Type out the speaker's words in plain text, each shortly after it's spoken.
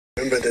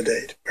remember the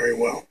date very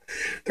well.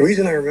 The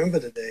reason I remember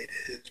the date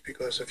is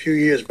because a few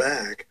years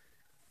back,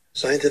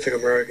 Scientific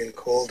American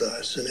called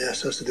us and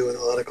asked us to do an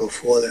article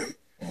for them.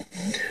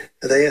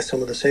 And they asked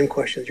some of the same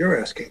questions you're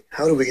asking.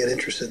 How did we get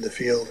interested in the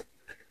field?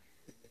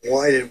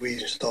 Why did we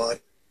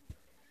start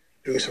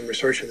doing some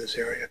research in this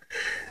area?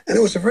 And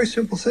it was a very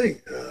simple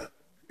thing.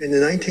 In the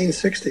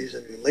 1960s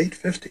and late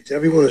 50s,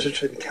 everyone was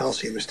interested in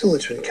calcium. They're still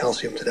interested in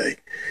calcium today.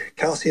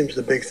 Calcium's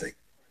the big thing.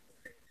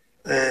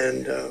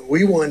 And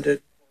we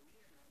wondered,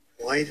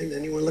 why didn't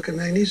anyone look at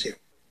magnesium?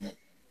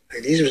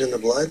 Magnesium's in the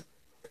blood.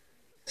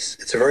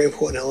 It's a very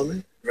important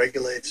element. It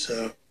regulates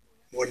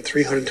more than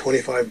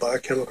 325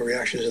 biochemical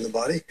reactions in the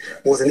body,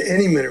 more than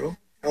any mineral.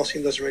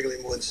 Calcium doesn't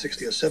regulate more than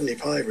 60 or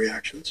 75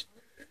 reactions.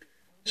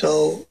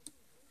 So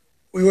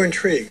we were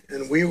intrigued,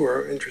 and we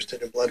were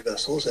interested in blood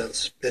vessels.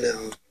 That's been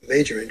a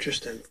major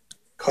interest in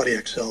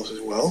cardiac cells as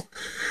well.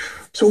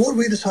 So what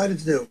we decided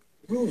to do,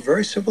 we were a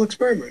very simple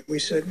experiment. We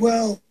said,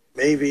 well,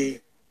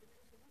 maybe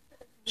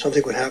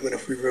something would happen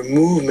if we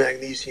remove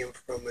magnesium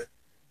from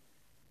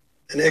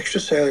an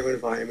extracellular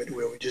environment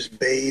where we just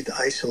bathe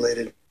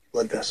isolated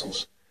blood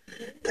vessels.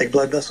 Take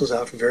blood vessels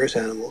out from various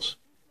animals.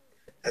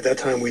 At that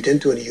time, we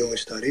didn't do any human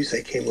studies.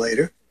 They came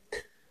later.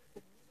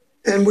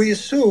 And we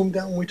assumed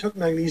that when we took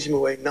magnesium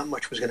away, not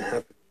much was going to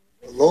happen.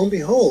 But lo and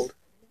behold,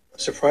 a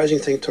surprising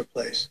thing took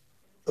place.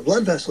 The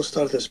blood vessels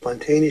started to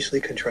spontaneously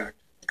contract.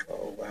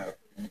 Oh, wow.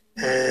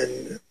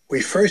 And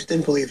we first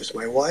didn't believe this.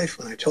 My wife,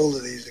 when I told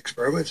her these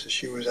experiments,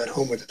 she was at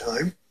home at the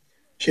time,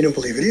 she didn't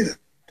believe it either.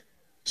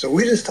 So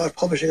we didn't start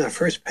publishing our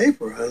first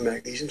paper on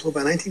magnesium until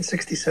about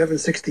 1967,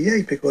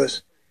 68,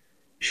 because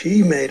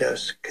she made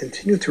us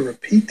continue to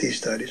repeat these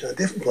studies on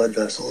different blood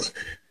vessels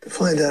to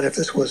find out if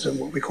this was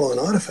what we call an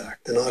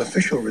artifact, an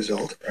artificial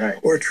result, right,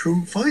 or a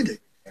true finding.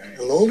 Right.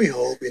 And lo and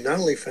behold, we not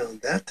only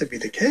found that to be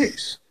the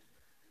case,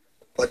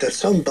 but that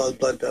some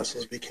blood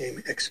vessels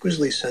became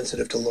exquisitely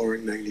sensitive to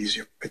lowering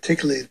magnesium,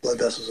 particularly blood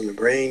vessels in the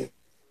brain,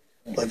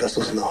 blood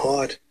vessels in the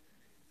heart,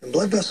 and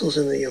blood vessels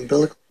in the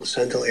umbilical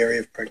placental area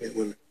of pregnant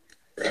women.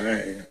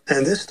 Right.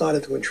 And this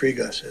started to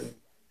intrigue us. And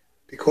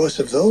because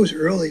of those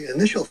early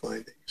initial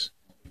findings,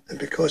 and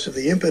because of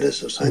the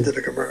impetus of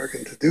Scientific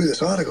American to do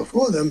this article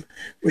for them,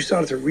 we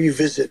started to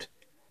revisit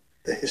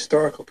the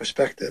historical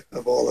perspective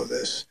of all of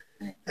this.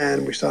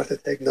 And we started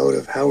to take note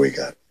of how we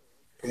got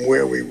from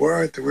where we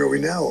were to where we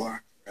now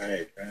are.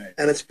 Right, right.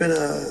 And it's been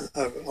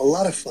a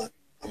lot of fun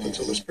up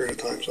until this period of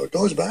time. So it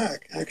goes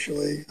back,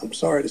 actually, I'm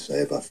sorry to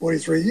say, about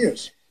 43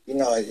 years. You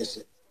know,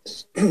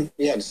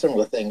 we had a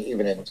similar thing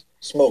even in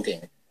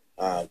smoking.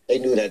 They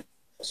knew that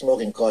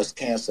smoking caused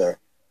cancer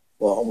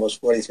for almost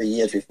 43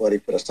 years before they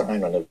put a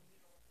sign on the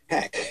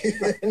pack.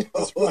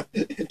 That's right.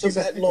 It took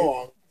that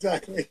long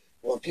Exactly.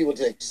 for people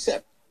to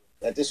accept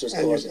that this was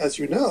causing. As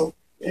you know,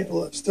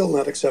 people are still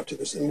not accepting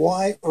this. And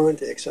why aren't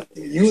they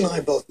accepting it? You and I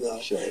both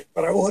know. Sure.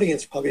 But our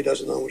audience probably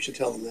doesn't know, and we should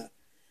tell them that.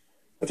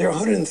 But there are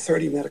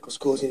 130 medical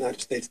schools in the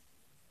United States.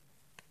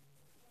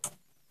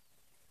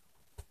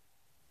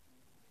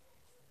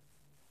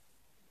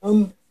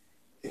 Some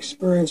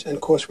experience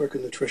and coursework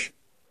in nutrition.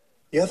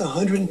 The other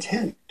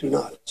 110 do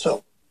not.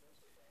 So,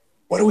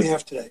 what do we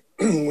have today?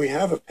 We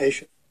have a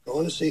patient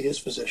going to see his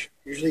physician,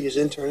 usually his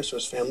internist or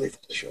his family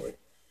physician,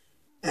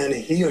 and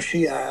he or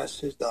she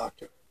asks his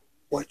doctor,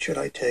 what should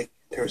I take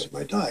in terms of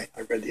my diet?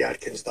 I read the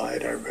Atkins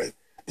diet, I read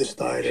this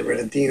diet, I read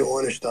a Dean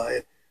Ornish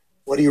diet.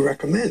 What do you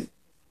recommend?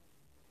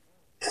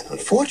 And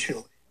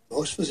unfortunately,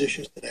 most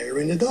physicians today are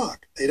in the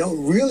dark. They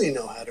don't really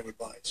know how to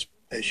advise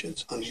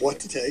patients on what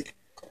to take.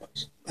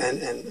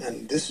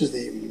 And this is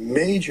the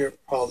major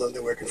problem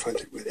that we're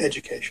confronted with,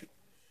 education.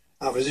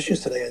 Our physicians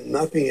today are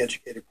not being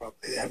educated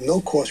properly. They have no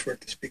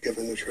coursework to speak of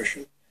in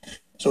nutrition.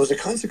 So as a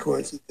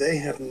consequence, they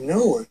have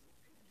no one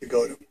to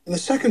go to. And the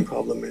second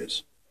problem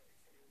is,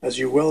 as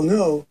you well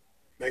know,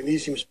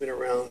 magnesium's been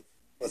around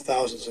for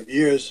thousands of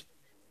years,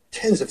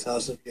 tens of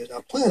thousands of years.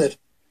 Our planet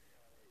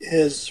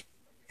has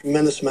a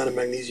tremendous amount of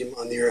magnesium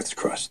on the Earth's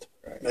crust,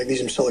 right?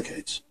 Magnesium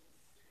silicates.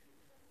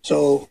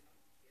 So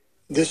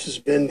this has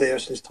been there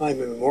since time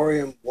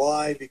immemorial.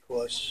 Why?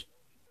 Because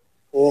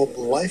all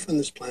life on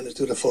this planet is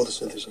due to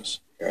photosynthesis.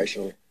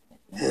 Actually.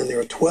 And there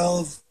are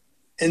 12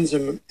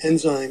 enzyme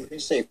When you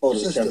say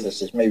photosynthesis,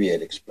 systems. maybe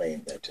I'd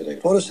explain that today.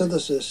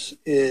 Photosynthesis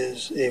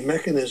is a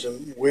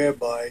mechanism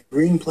whereby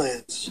green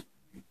plants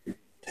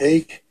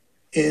take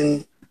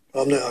in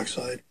carbon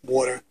dioxide,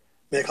 water,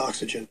 make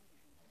oxygen.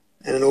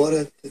 And in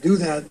order to do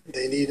that,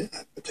 they need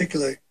a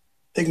particular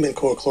pigment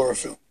called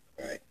chlorophyll.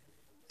 Right.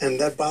 And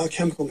that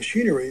biochemical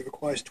machinery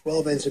requires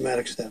 12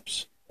 enzymatic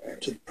steps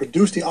to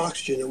produce the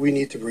oxygen that we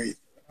need to breathe.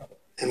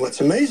 And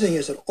what's amazing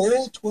is that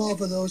all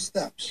 12 of those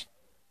steps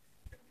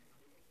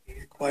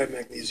require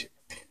magnesium.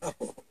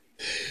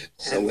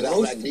 So and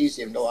without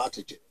magnesium, no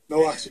oxygen.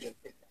 No oxygen.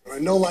 There are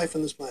no life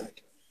on this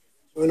planet.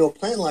 So we know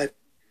plant life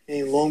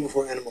came long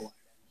before animal life.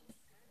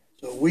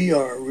 So we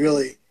are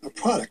really a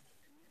product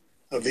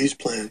of these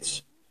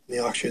plants and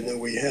the oxygen that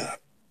we have.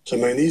 So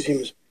magnesium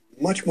is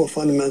much more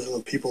fundamental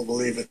than people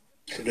believe it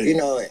to be. You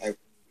know,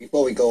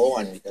 before we go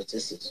on, because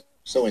this is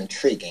so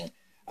intriguing,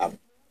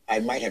 I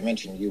might have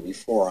mentioned to you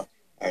before,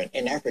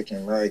 in African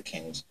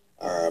Americans,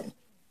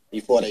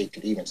 before they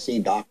could even see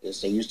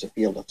doctors, they used to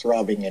feel the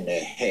throbbing in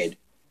their head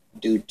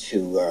due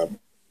to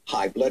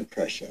high blood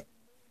pressure.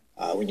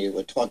 When you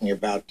were talking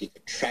about the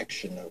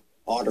contraction of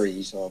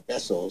arteries or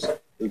vessels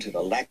due to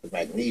the lack of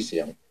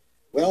magnesium,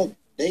 well,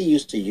 they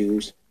used to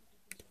use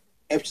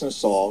Epsom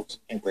salts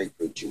and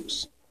grapefruit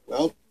juice.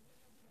 Well,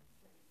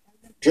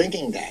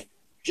 drinking that,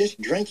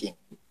 just drinking,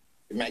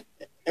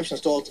 Epsom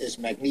salts is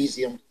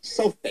magnesium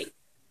sulfate.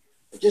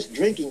 Just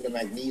drinking the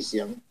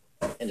magnesium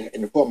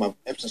in the form of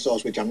Epsom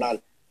salts, which I'm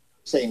not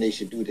saying they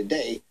should do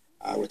today,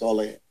 with all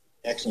the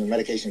excellent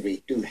medications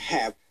we do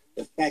have,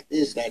 the fact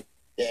is that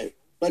their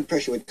blood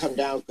pressure would come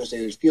down because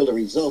they would feel the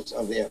results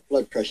of their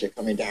blood pressure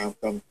coming down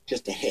from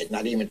just the head,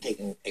 not even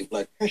taking a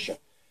blood pressure.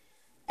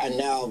 And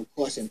now, of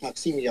course, in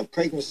toxemia of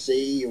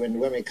pregnancy, when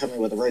women come in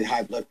with a very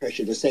high blood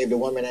pressure to save the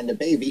woman and the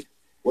baby,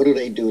 what do?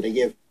 They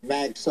give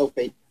mag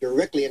sulfate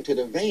directly into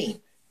the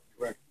vein.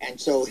 Correct. And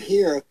so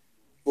here,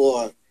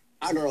 for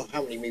I don't know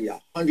how many, maybe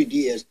 100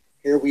 years,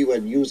 here we were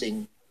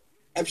using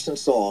Epsom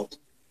salt,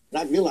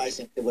 not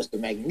realizing it was the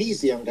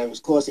magnesium that was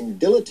causing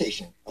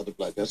dilatation of the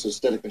blood vessels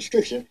instead of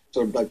constriction,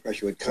 so the blood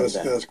pressure would come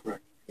down. That's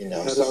correct. You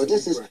know, so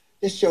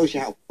this shows you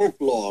how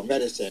folklore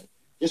medicine,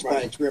 just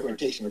by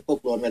experimentation of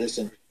folklore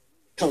medicine,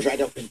 comes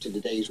right up into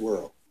today's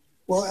world.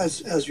 Well,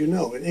 as you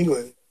know, in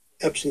England,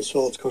 Epsom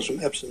salts comes from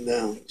Epsom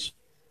Downs.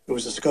 It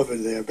was discovered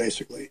there,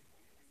 basically.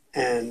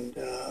 And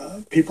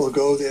people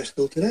go there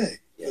still today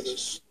for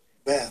those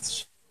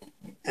baths.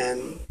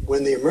 And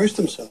when they immerse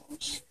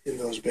themselves in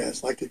those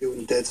baths, like they do in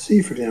the Dead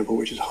Sea, for example,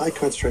 which is high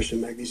concentration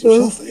of magnesium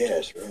sulfate,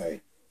 yes,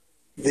 right,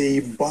 the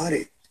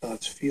body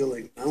starts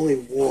feeling not only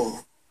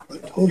warm,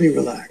 but totally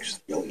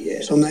relaxed. Oh,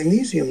 yes. So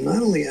magnesium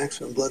not only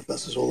acts on blood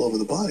vessels all over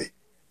the body,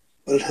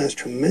 but it has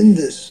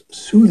tremendous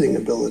soothing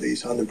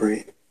abilities on the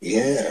brain.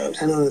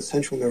 Yes. And on the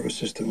central nervous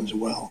system as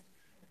well.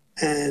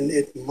 And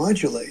it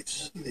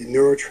modulates the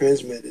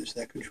neurotransmitters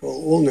that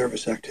control all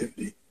nervous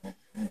activity.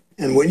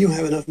 And when you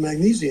have enough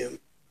magnesium,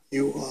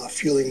 you are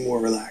feeling more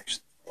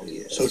relaxed. Oh,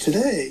 yes. So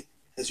today,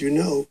 as you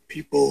know,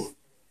 people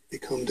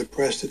become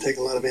depressed and take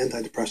a lot of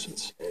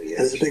antidepressants. Oh, yes.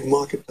 And there's a big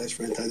marketplace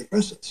for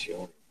antidepressants.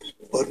 Sure.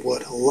 But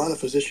what a lot of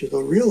physicians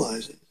don't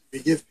realize is if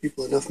you give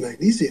people enough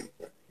magnesium,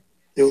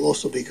 they will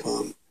also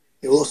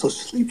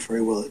sleep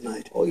very well at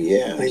night. Oh,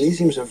 yeah.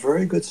 Magnesium is a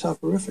very good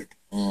soporific.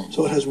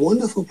 So it has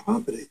wonderful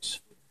properties.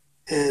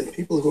 And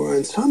people who are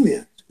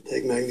insomniacs can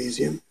take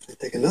magnesium. If they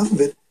take enough of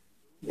it,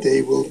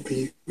 they will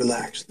be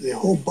relaxed. Their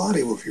whole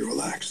body will feel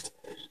relaxed.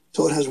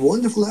 So it has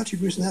wonderful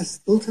attributes, and that's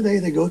still today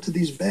they go to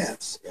these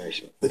baths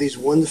for these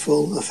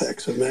wonderful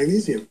effects of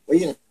magnesium. Well,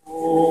 you know,